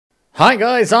Hi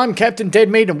guys, I'm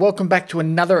CaptDeadmeat and welcome back to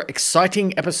another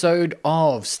exciting episode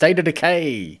of State of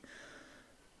Decay.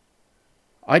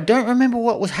 I don't remember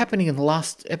what was happening in the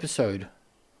last episode.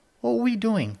 What were we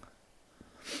doing?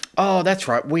 Oh, that's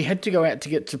right. We had to go out to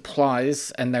get supplies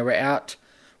and they were out.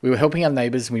 We were helping our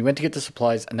neighbours and we went to get the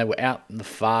supplies and they were out in the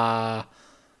far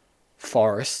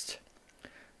forest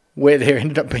where there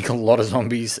ended up being a lot of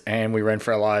zombies and we ran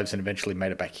for our lives and eventually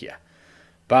made it back here.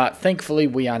 But thankfully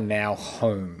we are now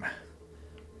home.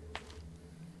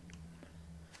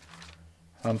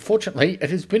 Unfortunately, it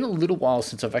has been a little while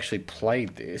since I've actually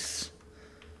played this,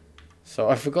 so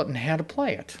I've forgotten how to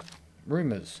play it.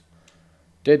 Rumours.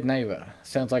 Dead neighbour.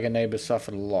 Sounds like a neighbour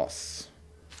suffered a loss.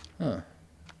 Huh.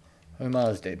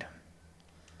 Omar's dead.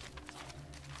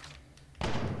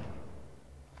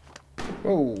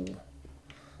 Whoa.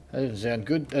 That doesn't sound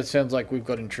good. That sounds like we've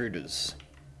got intruders.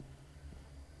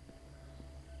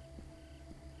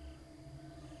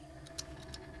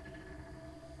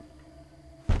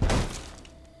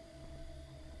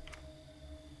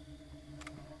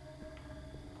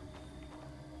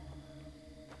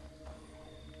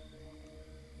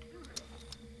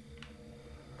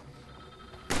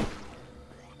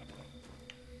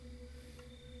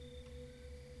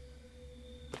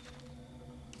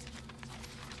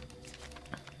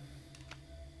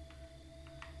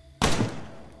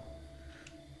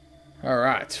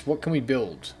 Alright, what can we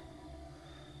build?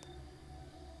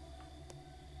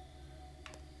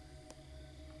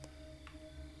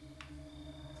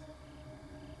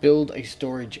 Build a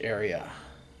storage area.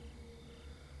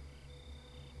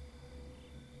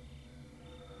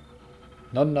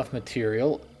 Not enough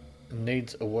material.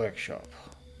 Needs a workshop.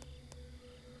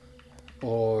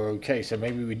 Or, okay, so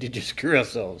maybe we did just screw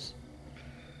ourselves.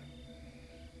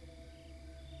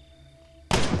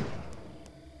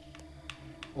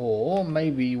 Or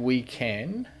maybe we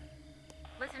can...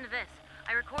 Listen to this.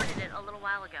 I recorded it a little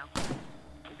while ago.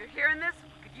 If you're hearing this,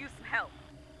 we could use some help.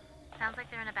 Sounds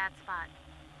like they're in a bad spot.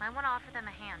 Might want to offer them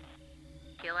a hand.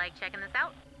 Feel like checking this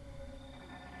out?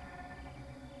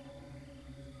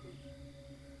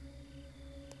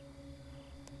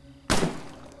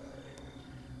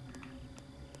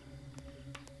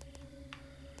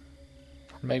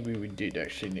 Maybe we did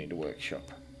actually need a workshop.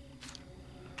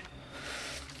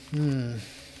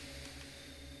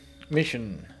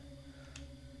 Mission.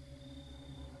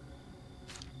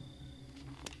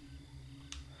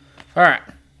 Alright.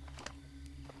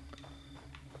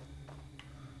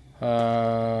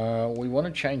 We want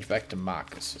to change back to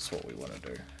Marcus. That's what we want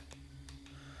to do.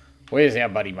 Where's our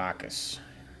buddy Marcus?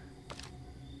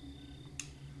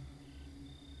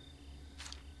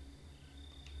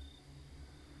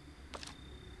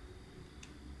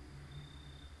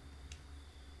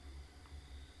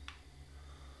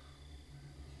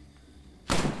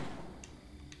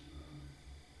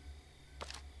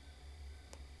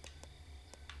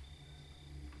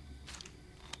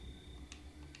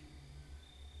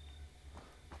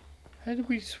 How did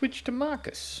we switch to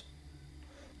Marcus?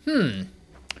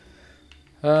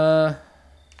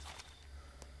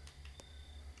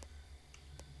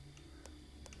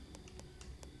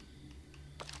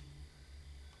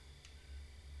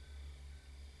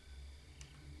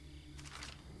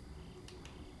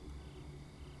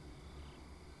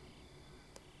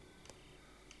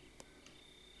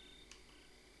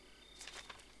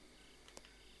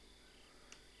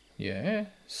 Yeah,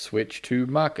 switch to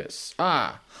Marcus.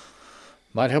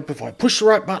 Might help if I push the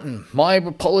right button. My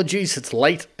apologies, it's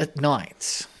late at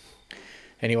night.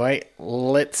 Anyway,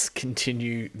 let's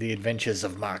continue the adventures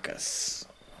of Marcus.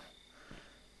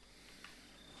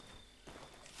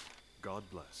 God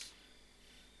bless.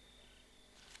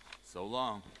 So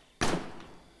long.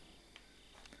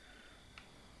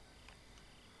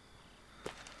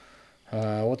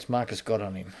 What's Marcus got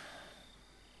on him?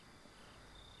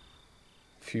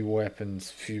 Few weapons,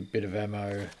 few bit of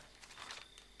ammo.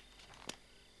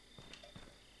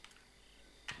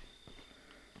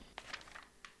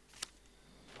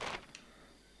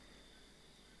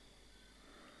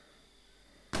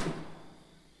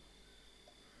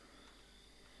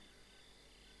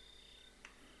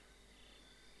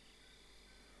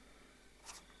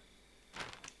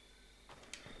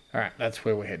 Alright, that's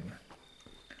where we're heading.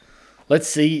 Let's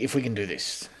see if we can do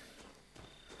this.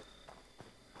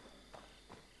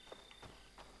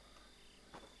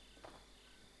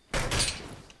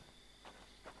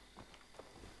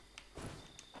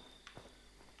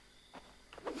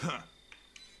 I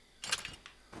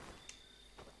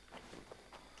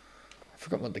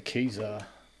forgot what the keys are.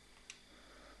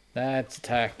 That's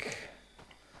attack.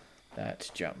 That's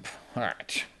jump.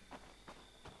 Alright.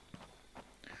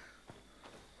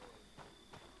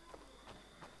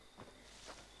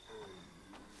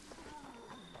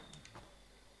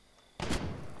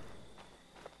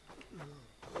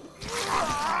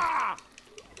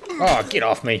 Oh, get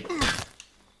off me.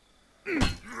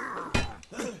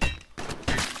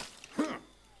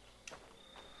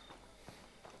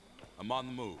 I'm on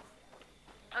the move.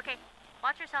 Okay,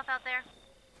 watch yourself out there.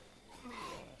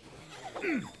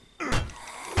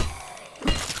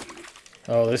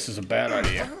 Oh, this is a bad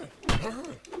idea.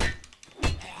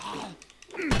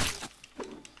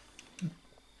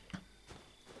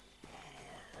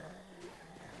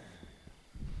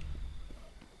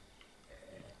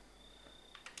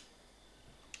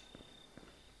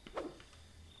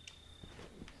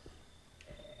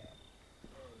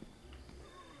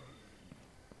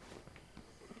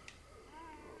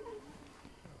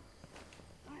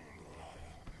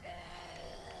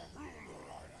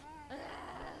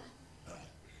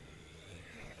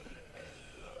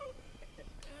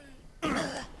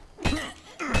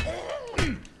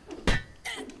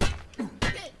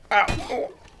 Ow!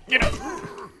 Oh, get up!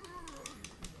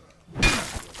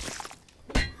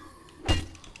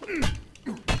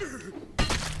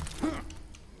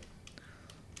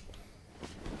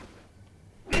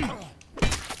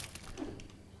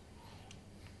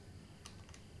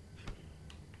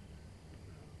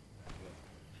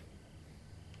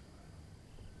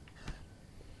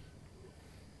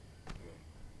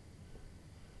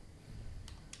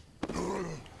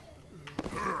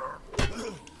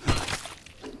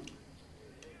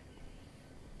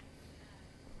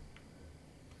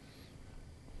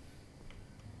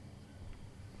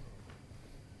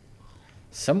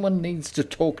 Someone needs to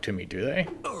talk to me, do they?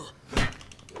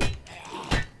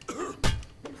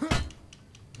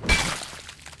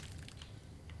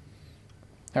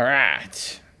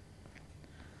 Alright.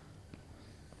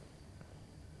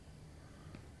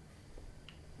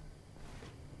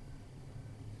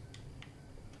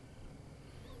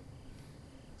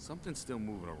 Something's still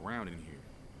moving around in here.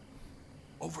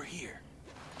 Over here.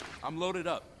 I'm loaded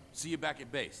up. See you back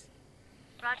at base.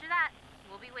 Roger that.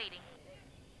 We'll be waiting.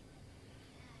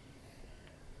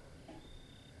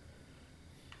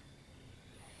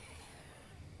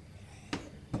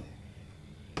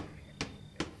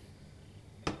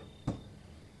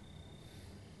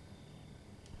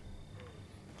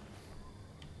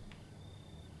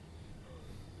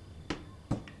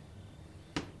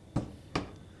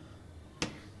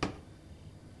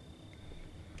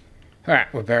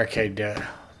 Alright, we'll barricade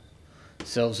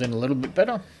ourselves in a little bit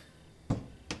better.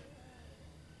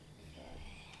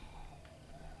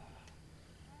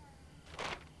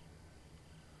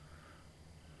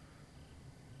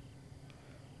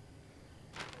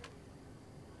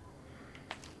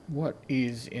 What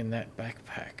is in that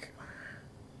backpack?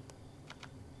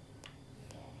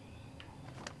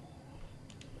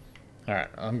 Alright,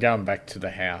 I'm going back to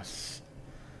the house.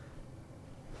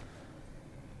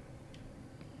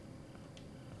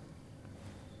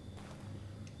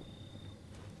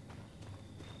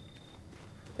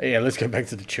 Yeah, let's go back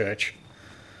to the church.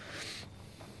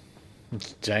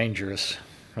 It's dangerous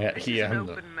out here An in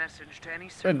open message to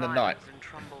any in the night. survivors in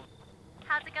Trumbull.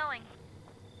 How's it going?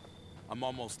 I'm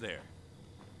almost there.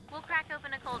 We'll crack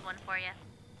open a cold one for you.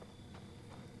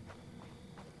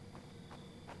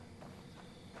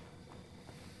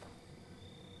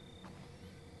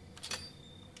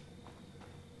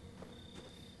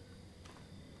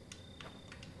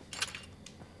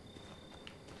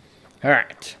 All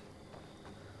right.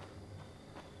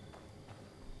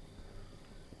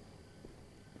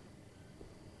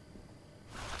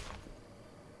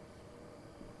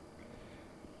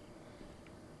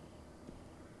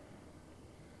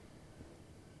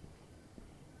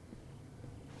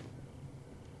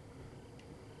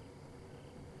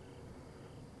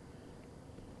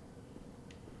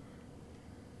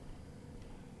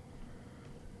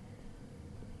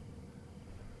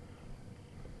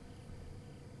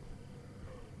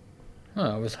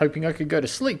 Oh, I was hoping I could go to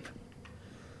sleep.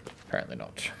 Apparently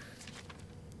not.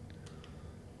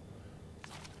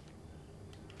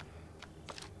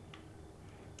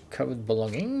 Covered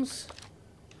belongings.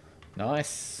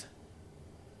 Nice.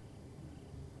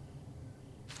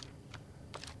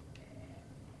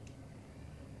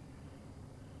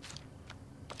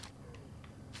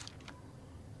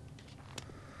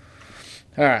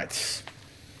 All right.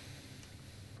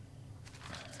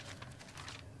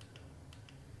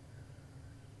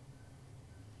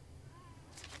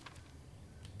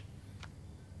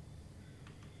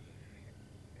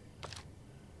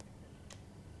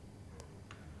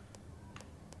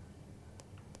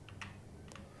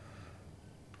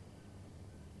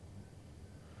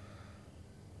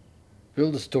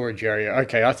 Build a storage area.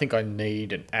 Okay, I think I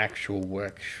need an actual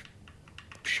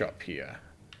workshop here.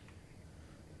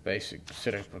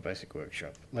 Set up a basic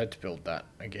workshop. Let's build that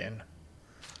again.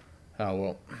 Oh,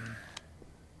 well.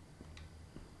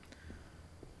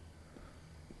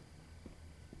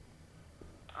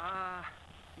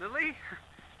 Lily?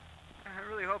 I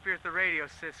really hope you're at the radio,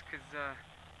 sis, because,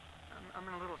 I'm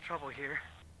in a little trouble here.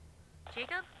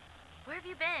 Jacob? Where have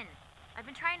you been? I've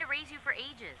been trying to raise you for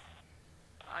ages.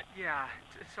 Yeah,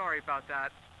 sorry about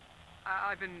that.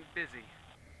 I've been busy.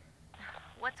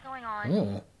 What's going on?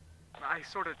 Oh. I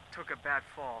sort of took a bad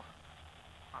fall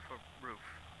off a roof.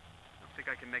 I don't think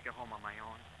I can make it home on my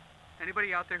own.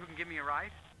 Anybody out there who can give me a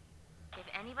ride? If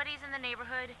anybody's in the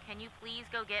neighborhood, can you please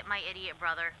go get my idiot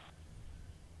brother?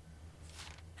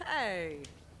 Hey.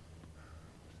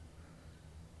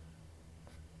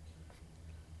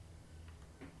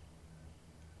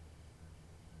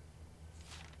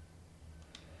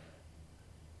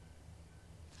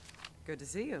 Good to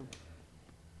see you.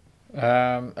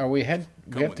 Oh, we have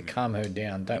with to me. calm her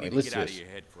down, don't we? You need Let's to do get out of this. your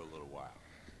head for a little while.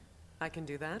 I can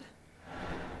do that.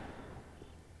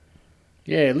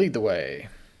 Yeah, lead the way.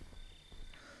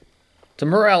 It's a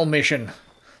morale mission.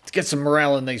 Let's get some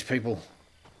morale in these people.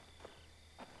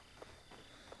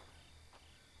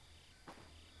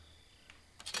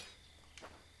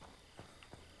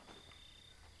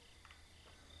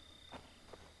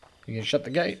 You can shut the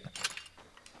gate.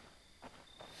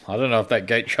 I don't know if that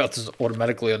gate shuts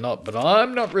automatically or not, but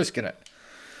I'm not risking it.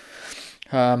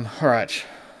 Alright.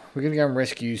 We're going to go and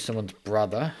rescue someone's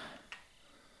brother.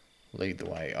 Lead the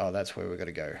way. Oh, that's where we're going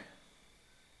to go.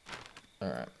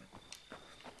 Alright.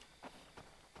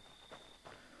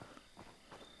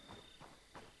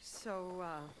 So,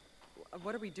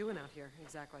 what are we doing out here,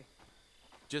 exactly?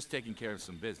 Just taking care of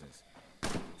some business.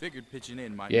 Figured pitching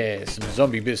in might... Yeah, some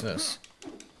zombie business.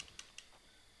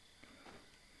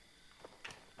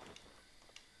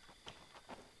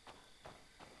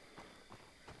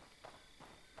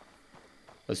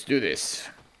 Let's do this.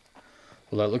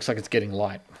 Although it looks like it's getting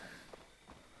light.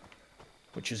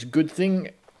 Which is a good thing,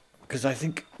 because I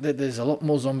think that there's a lot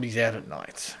more zombies out at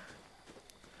night.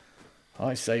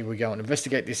 I say we go and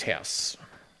investigate this house.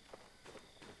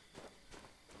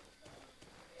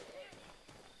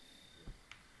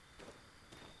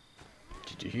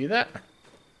 Did you hear that? There's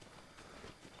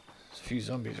a few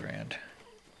zombies around.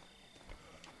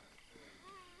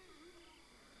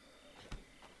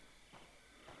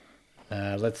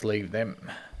 Let's leave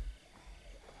them.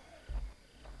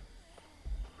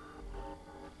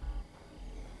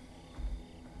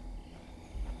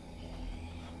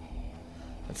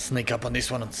 Let's sneak up on this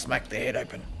one and smack their head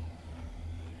open.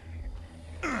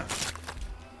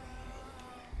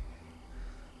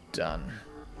 Done.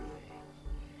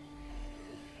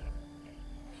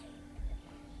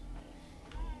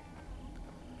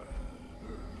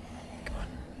 Come on.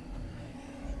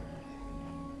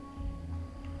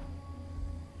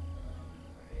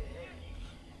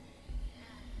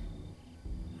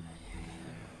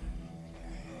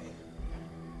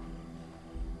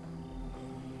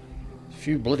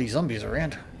 Few bloody zombies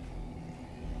around.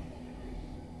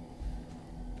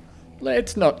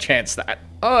 Let's not chance that.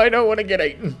 I don't want to get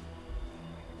eaten.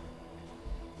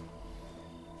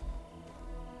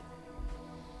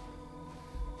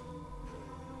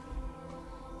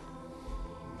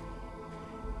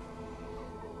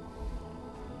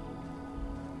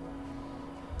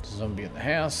 Zombie in the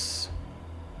house.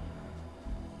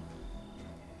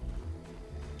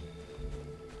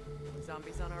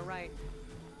 Zombies on our right.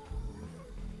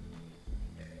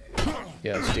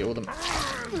 Yeah, let's deal with them.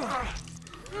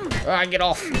 Ah, get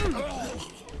off!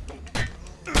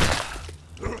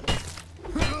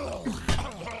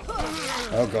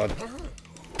 Oh god.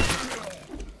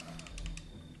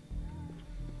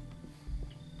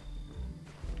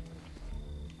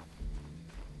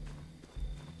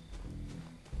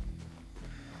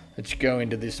 Let's go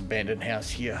into this abandoned house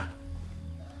here.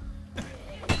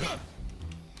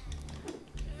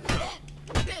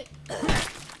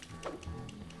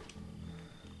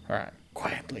 Alright,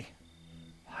 quietly.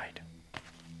 Hide.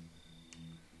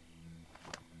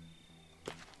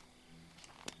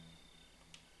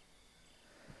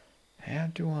 How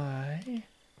do I...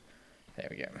 There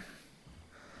we go.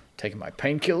 Taking my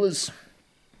painkillers.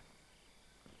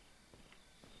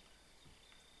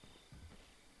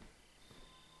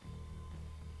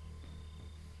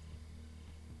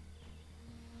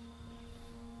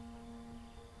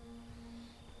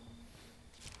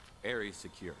 Area's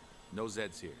secure. No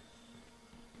Zeds here.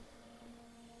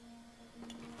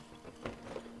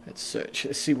 Let's search.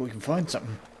 Let's see if we can find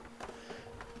something.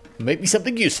 Maybe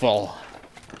something useful.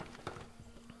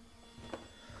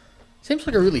 Seems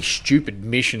like a really stupid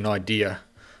mission idea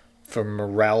for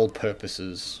morale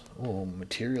purposes. Oh,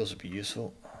 materials would be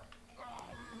useful.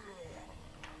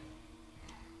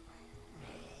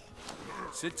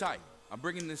 Sit tight. I'm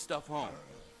bringing this stuff home.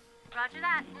 Roger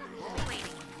that. Waiting.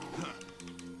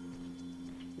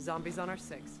 Zombies on our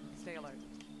 6. Stay alert.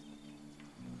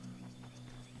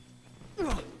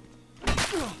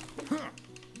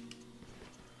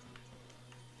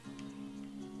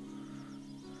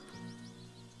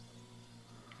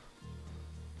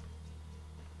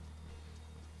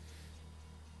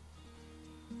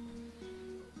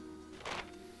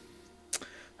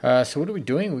 So what are we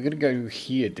doing? We're going to go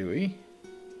here, do we?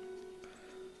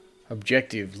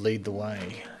 Objective, lead the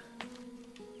way.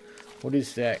 What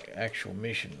is that actual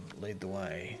mission? Lead the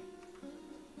way.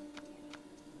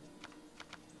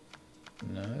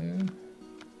 No.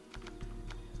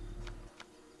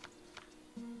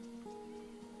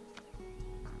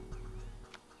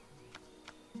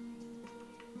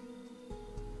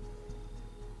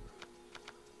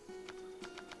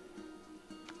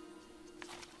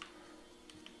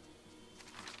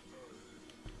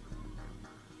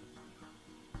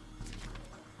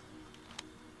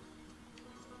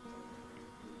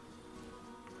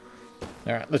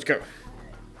 Alright, let's go.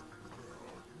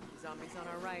 Zombies on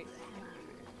our right.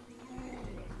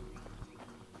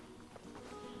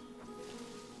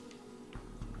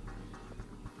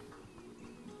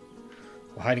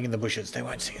 We're hiding in the bushes. They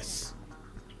won't see us.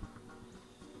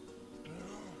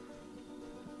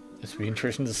 This will be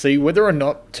interesting to see whether or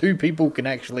not two people can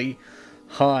actually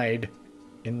hide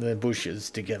in the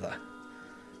bushes together.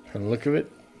 From the look of it,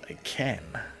 they can.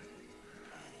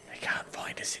 They can't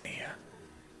find us in here.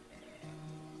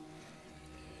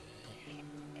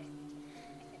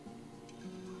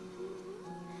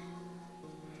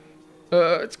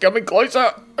 It's coming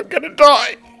closer. I'm gonna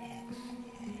die.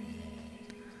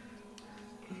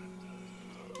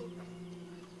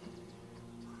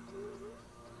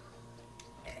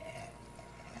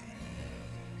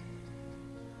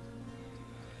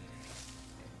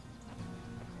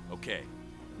 Okay,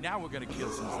 now we're gonna kill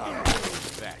some zombies in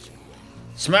fashion.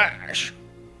 Smash!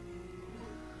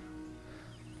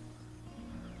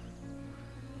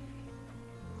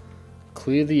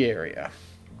 Clear the area.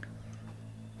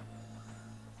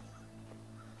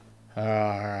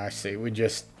 I see. We're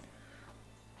just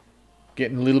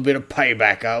getting a little bit of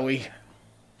payback, are we?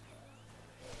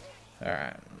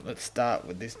 Alright, let's start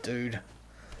with this dude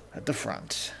at the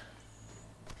front.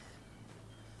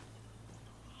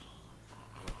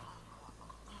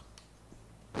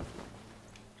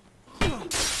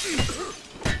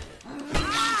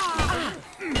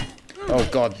 Oh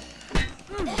god.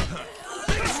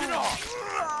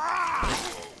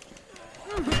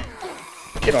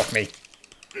 Get off me.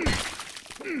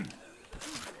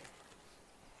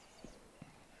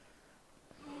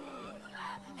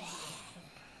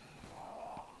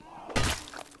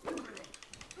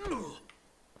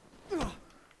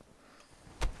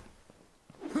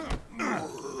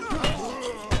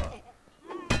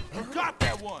 Got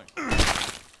that one.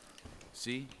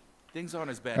 See? Things aren't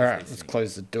as bad Alright, as they let's seem.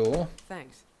 close the door.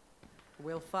 Thanks.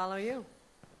 We'll follow you.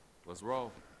 Let's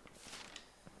roll.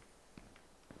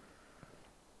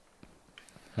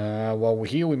 While we're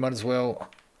here, we might as well...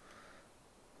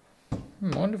 I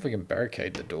wonder if we can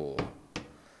barricade the door.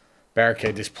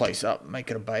 Barricade this place up, make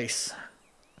it a base.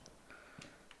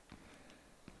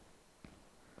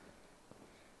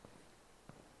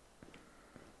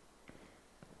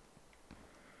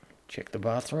 Check the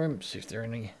bathroom, see if there are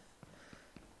any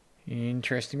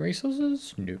interesting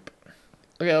resources. Nope.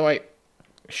 Look out of the way.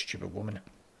 Stupid woman.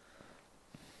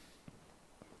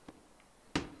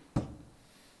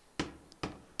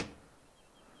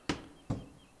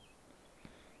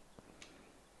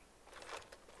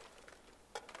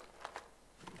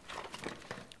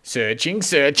 Searching,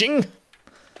 searching.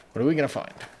 What are we going to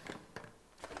find?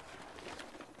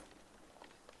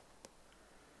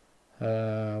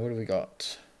 What do we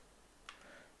got?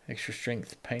 Extra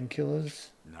strength painkillers.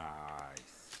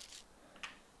 Nice.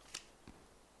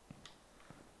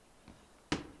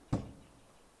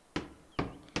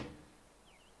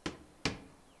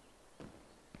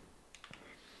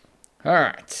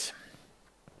 Alright.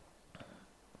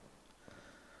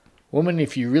 Woman,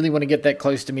 if you really want to get that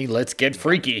close to me, let's get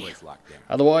freaky. Place locked down.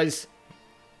 Otherwise,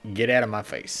 get out of my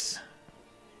face.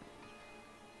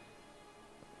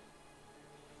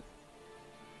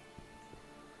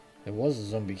 There was a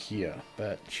zombie here,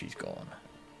 but she's gone.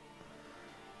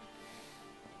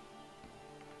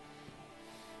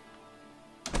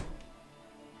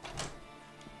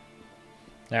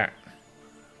 Alright.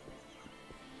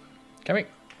 Coming.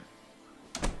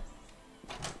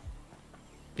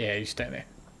 Yeah, you stand there.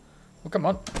 Well, come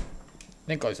on.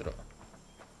 Then close it up.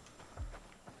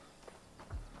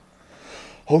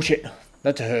 Oh shit.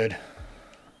 That's a herd.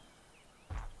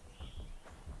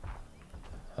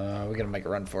 We're gonna make a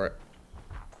run for it.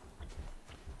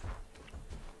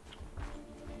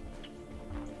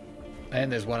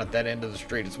 And there's one at that end of the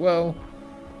street as well.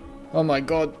 Oh my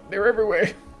god, they're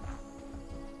everywhere.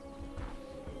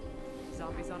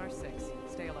 Zombies on our 6.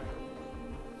 Stay alert.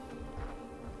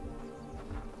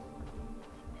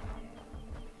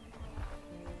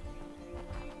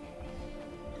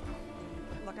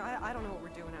 Look, I don't know what we're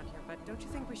doing out here, but don't you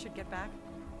think we should get back?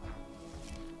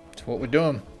 That's what we're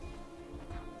doing.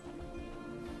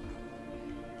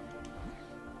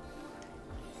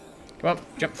 Come on,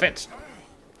 jump fence.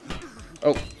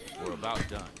 Oh. We're about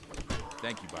done.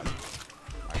 Thank you, buddy.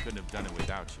 I couldn't have done it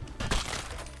without you.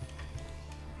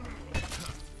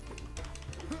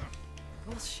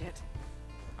 Bullshit.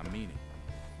 I mean it.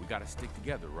 We gotta stick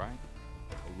together, right?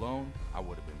 Alone, I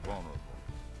would have been vulnerable.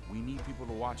 We need people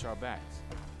to watch our backs.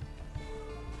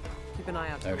 Keep an eye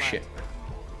out to Oh the shit. left.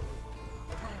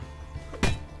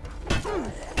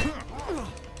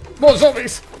 More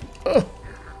zombies! Oh.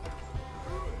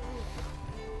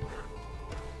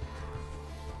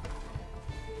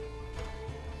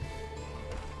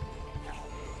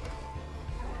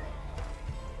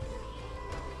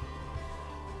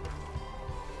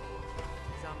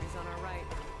 Zombies on our right.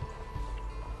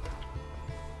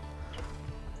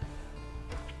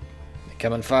 They're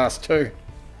coming fast too.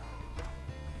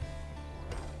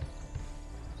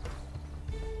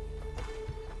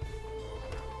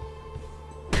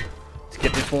 Let's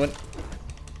get this woman.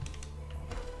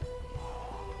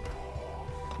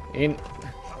 In.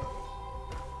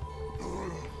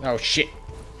 Oh shit.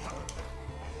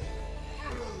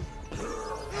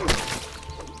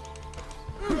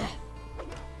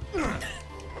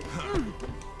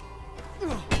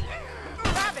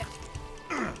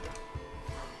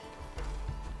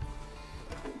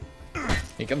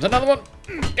 Here comes another one.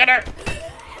 Get her.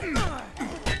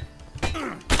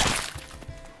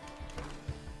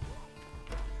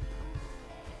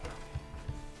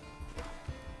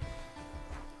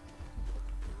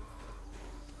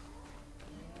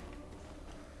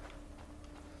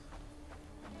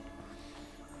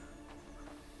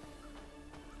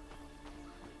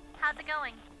 How's it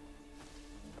going?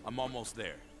 I'm almost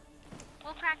there.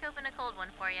 We'll crack open a cold one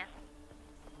for you.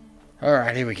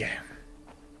 Alright, here we go.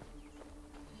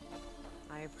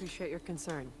 I appreciate your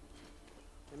concern.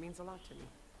 It means a lot to me.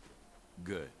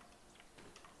 Good.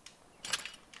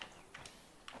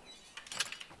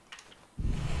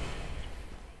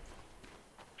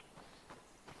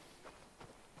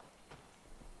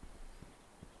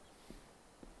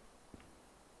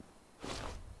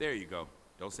 There you go.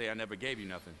 Don't say I never gave you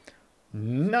nothing.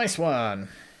 Nice one.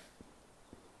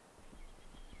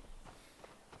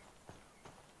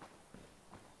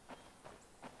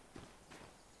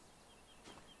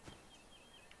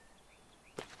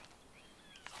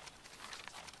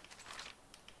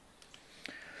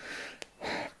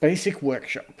 Basic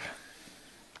workshop.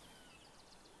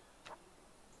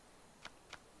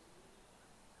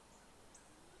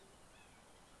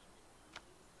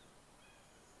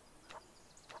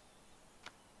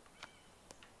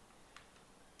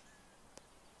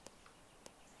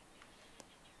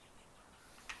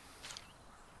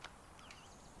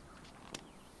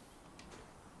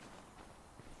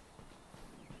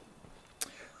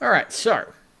 All right,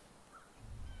 so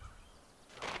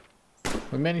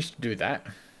we managed to do that.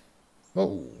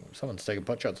 Whoa, someone's taking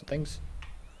pot shots at things.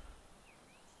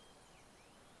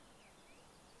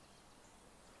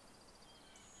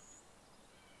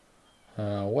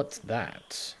 What's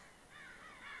that?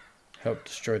 Help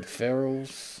destroy the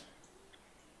ferals.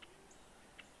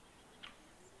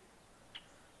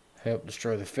 Help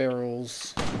destroy the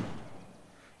ferals.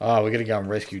 Oh, we gotta go and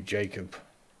rescue Jacob.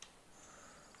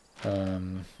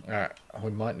 Alright,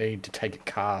 we might need to take a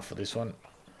car for this one.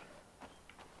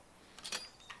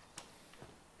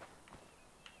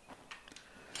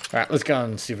 Alright, let's go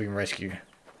and see if we can rescue.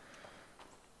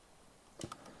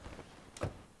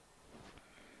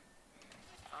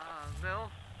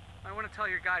 Bill, I want to tell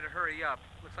your guy to hurry up.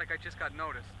 Looks like I just got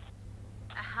noticed.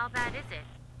 How bad is it?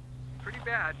 Pretty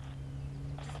bad.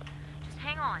 Just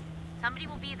hang on. Somebody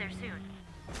will be there soon.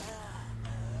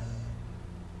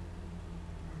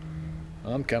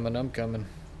 I'm coming, I'm coming.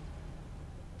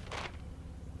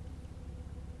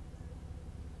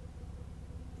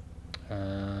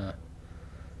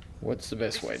 What's the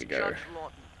best way to go? Judge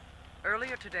Lawton.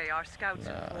 Earlier today, our scouts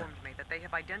Nah. informed me that they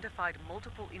have identified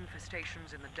multiple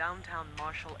infestations in the downtown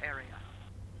Marshall area.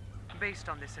 Based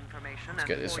on this information, Let's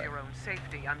go and this for way. your own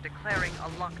safety, I'm declaring a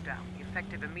lockdown,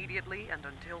 effective immediately and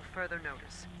until further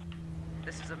notice.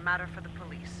 This is a matter for the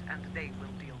police, and they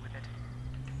will deal with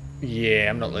it. Yeah,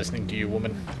 I'm not listening to you,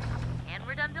 woman. And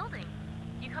we're done building.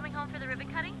 You coming home for the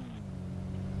ribbon cutting?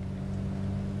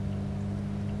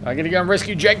 I gotta go and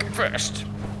rescue Jacob first.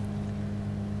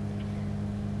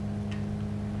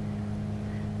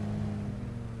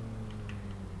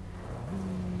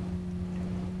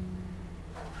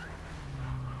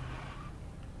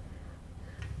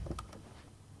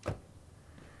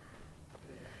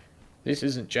 This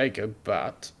isn't Jacob,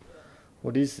 but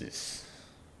what is this?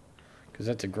 Because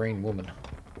that's a green woman.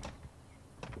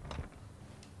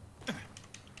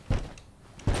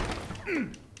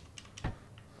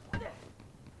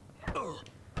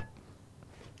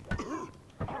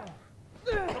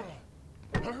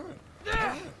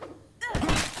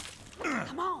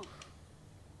 Come on.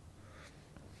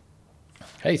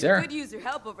 Hey, Sarah. Could use your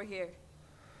help over here.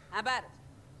 How about it?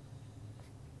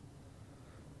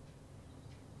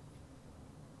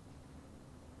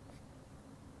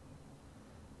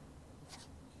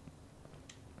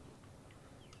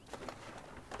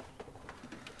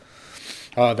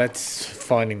 Oh, that's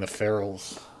finding the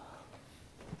ferals.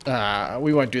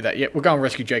 We won't do that yet. We'll go and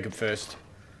rescue Jacob first.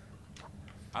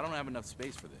 I don't have enough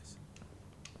space for this.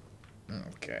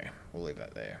 Okay, we'll leave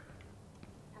that there.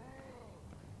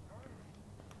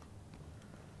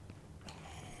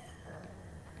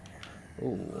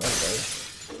 Ooh, okay.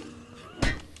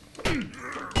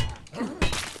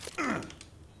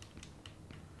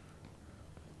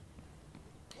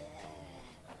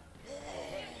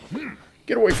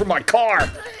 Get away from my car!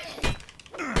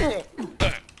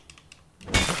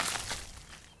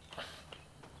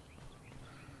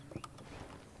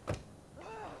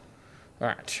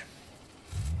 Alright.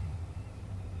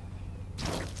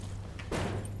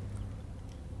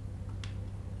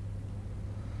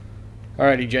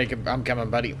 Alrighty, Jacob, I'm coming,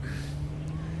 buddy.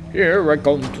 Here I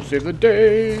come to save the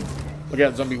day. Look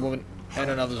out, zombie woman. And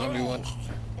another zombie woman.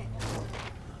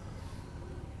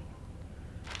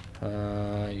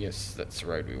 Yes, that's the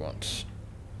road we want.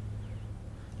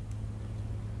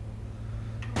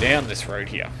 Down this road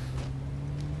here.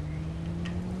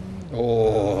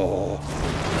 Oh.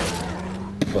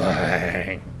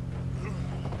 Bang.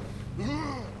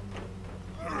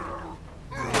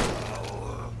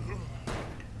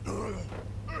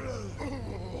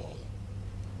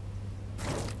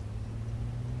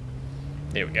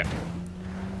 There we go.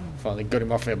 Finally got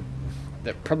him off him.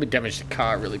 That probably damaged the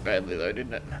car really badly though,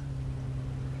 didn't it?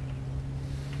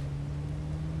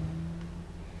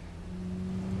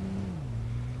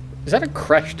 Is that a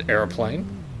crashed aeroplane?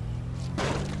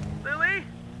 Lily?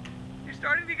 You're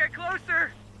starting to get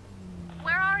closer.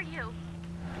 Where are you?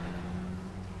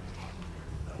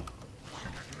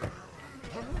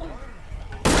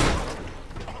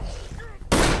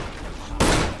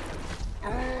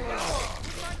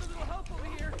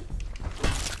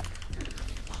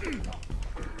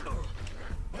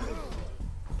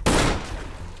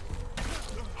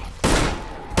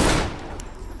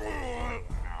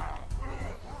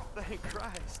 Thank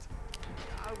Christ.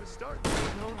 I was starting to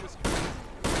get known was crazy.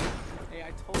 Hey,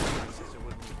 I told you my sister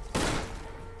wouldn't leave.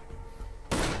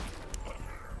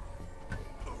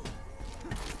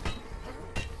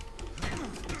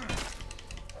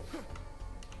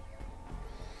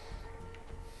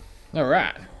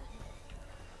 Alright.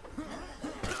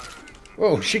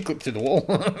 Whoa, she clipped to the wall.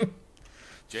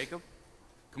 Jacob,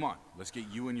 come on. Let's get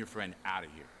you and your friend out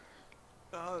of here.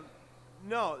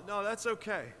 No, that's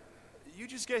okay. You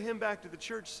just get him back to the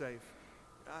church safe.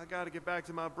 I gotta get back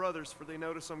to my brothers for they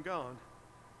notice I'm gone.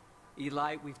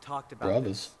 Eli, we've talked about Brothers.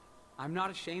 this. I'm not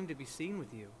ashamed to be seen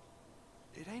with you.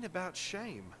 It ain't about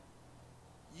shame.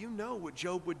 You know what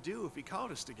Job would do if he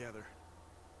caught us together.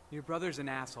 Your brother's an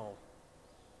asshole.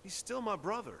 He's still my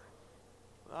brother.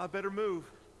 I better move.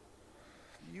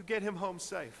 You get him home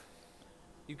safe.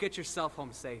 You get yourself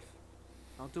home safe.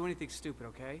 Don't do anything stupid,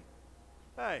 okay?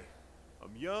 Hey,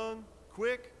 I'm young,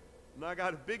 quick, and I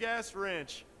got a big-ass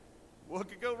wrench. What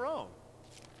could go wrong?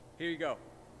 Here you go.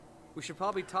 We should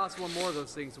probably toss one more of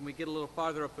those things when we get a little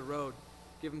farther up the road.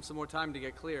 Give him some more time to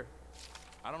get clear.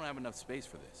 I don't have enough space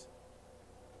for this.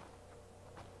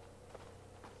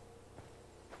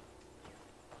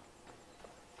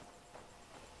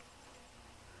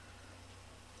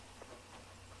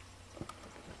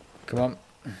 Come on.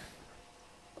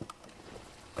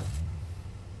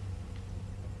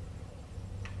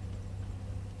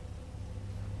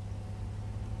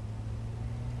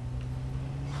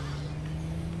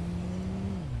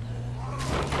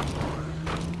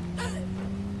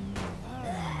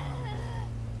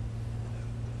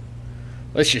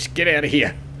 Let's just get out of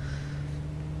here.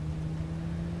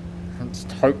 Let's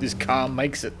hope this car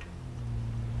makes it.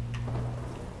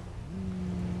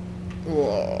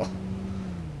 Whoa.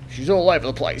 She's all over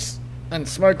the place and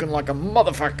smoking like a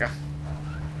motherfucker.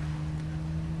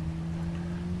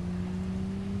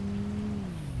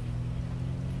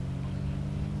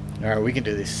 Alright, we can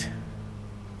do this.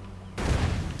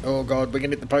 Oh god, we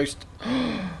can hit the post.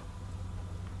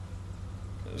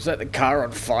 Is that the car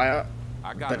on fire?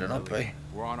 I got Better it, not Lily. be.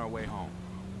 We're on our way home.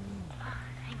 Oh,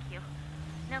 thank you.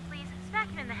 Now please,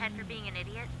 smack him in the head for being an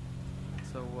idiot.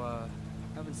 So,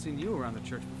 haven't seen you around the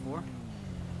church before.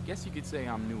 Guess you could say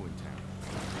I'm new in town.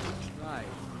 Right.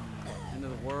 End of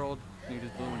the world, you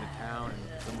just blew into town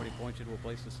and somebody points you to a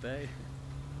place to stay.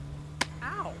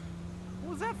 Ow! What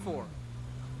was that for?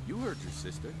 You heard your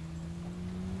sister.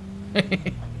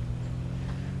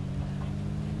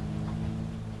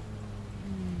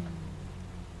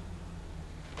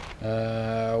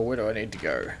 Where do I need to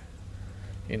go?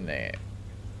 In there.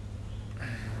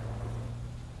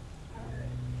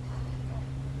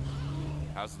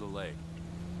 How's the leg?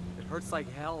 It hurts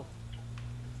like hell.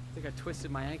 I think I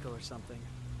twisted my ankle or something.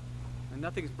 And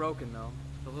nothing's broken though.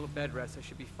 With a little bed rest, I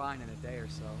should be fine in a day or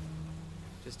so.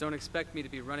 Just don't expect me to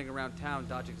be running around town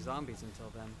dodging zombies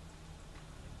until then.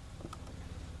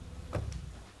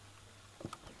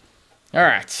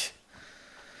 Alright.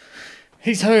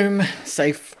 He's home,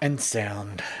 safe and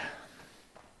sound.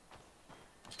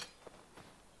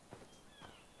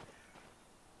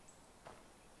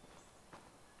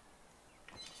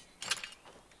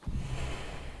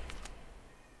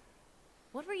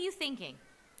 What were you thinking?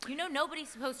 You know nobody's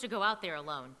supposed to go out there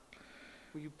alone.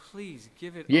 Will you please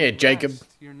give it Yeah, a Jacob. rest?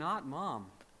 You're not Mom.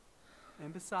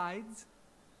 And besides,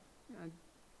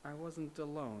 I wasn't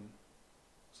alone.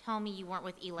 Tell me you weren't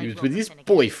with Eli He was with his Wilkinson again.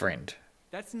 boyfriend.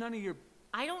 That's none of your...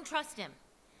 I don't trust him.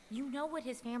 You know what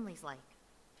his family's like.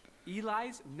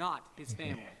 Eli's not his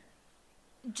family.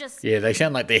 Just Yeah, they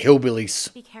sound like they're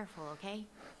hillbillies. be careful, okay?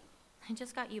 I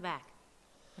just got you back.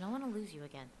 I don't want to lose you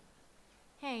again.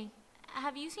 Hey,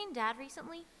 have you seen Dad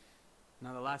recently?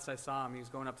 Now, the last I saw him, he was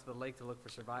going up to the lake to look for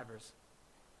survivors.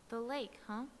 The lake,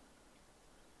 huh?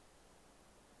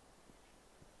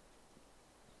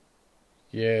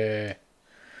 Yeah.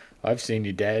 I've seen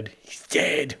your dad. He's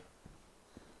dead.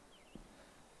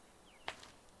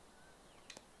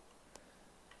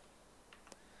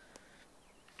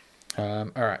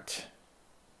 Alright.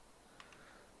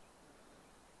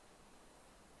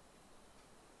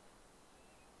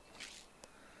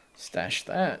 Stash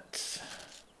that.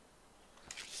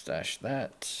 Stash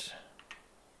that.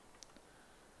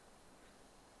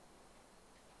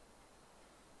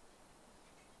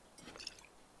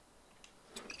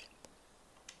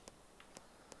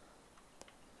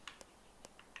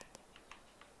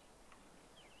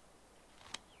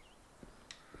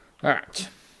 Alright.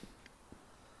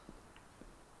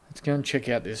 Let's go and check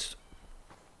out this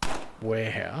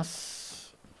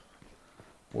warehouse.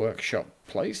 Workshop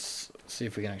place. See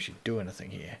if we can actually do anything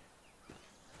here.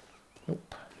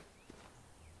 Nope.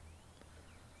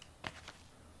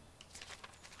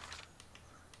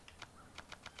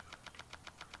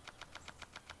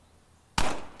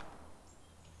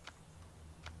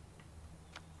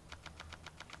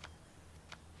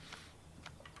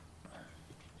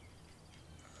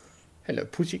 Hello,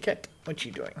 pussycat. What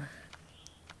you doing?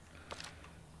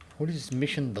 What is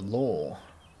mission the law?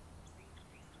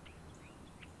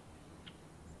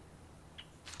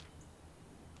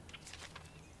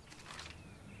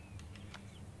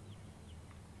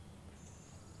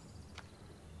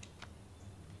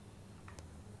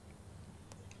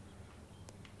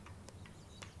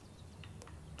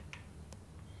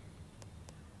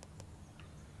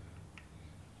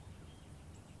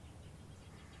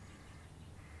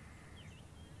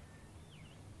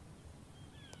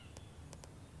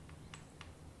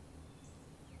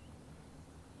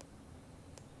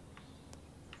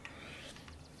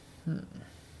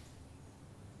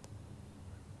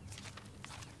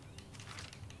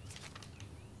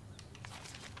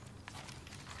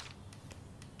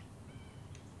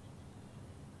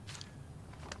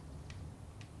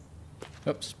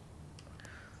 Oops.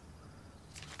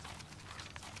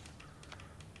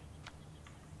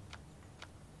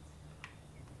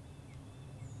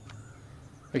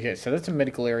 Okay, so that's a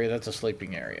medical area, that's a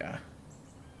sleeping area.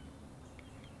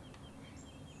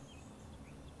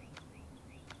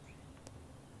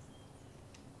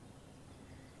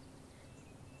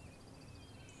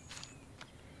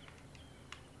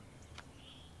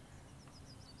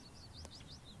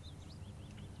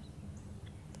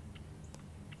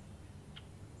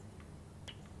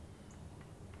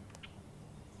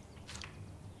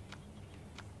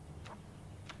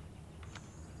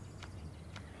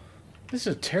 This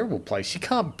is a terrible place. You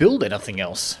can't build anything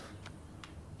else.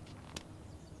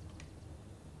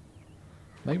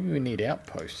 Maybe we need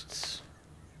outposts.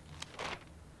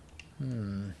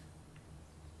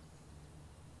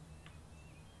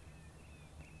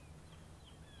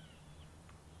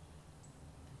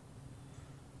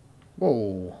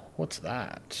 Whoa, what's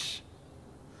that?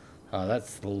 Oh,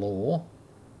 that's the law.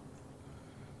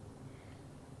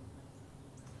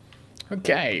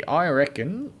 Okay, I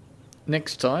reckon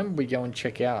next time we go and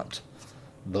check out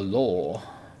the law.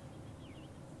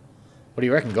 What do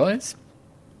you reckon, guys?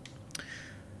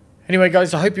 Anyway,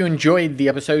 guys, I hope you enjoyed the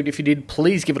episode. If you did,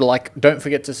 please give it a like. Don't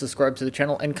forget to subscribe to the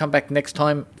channel and come back next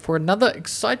time for another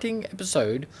exciting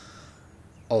episode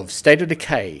of State of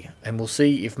Decay. And we'll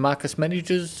see if Marcus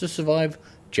manages to survive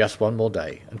just one more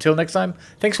day. Until next time,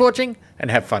 thanks for watching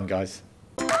and have fun, guys.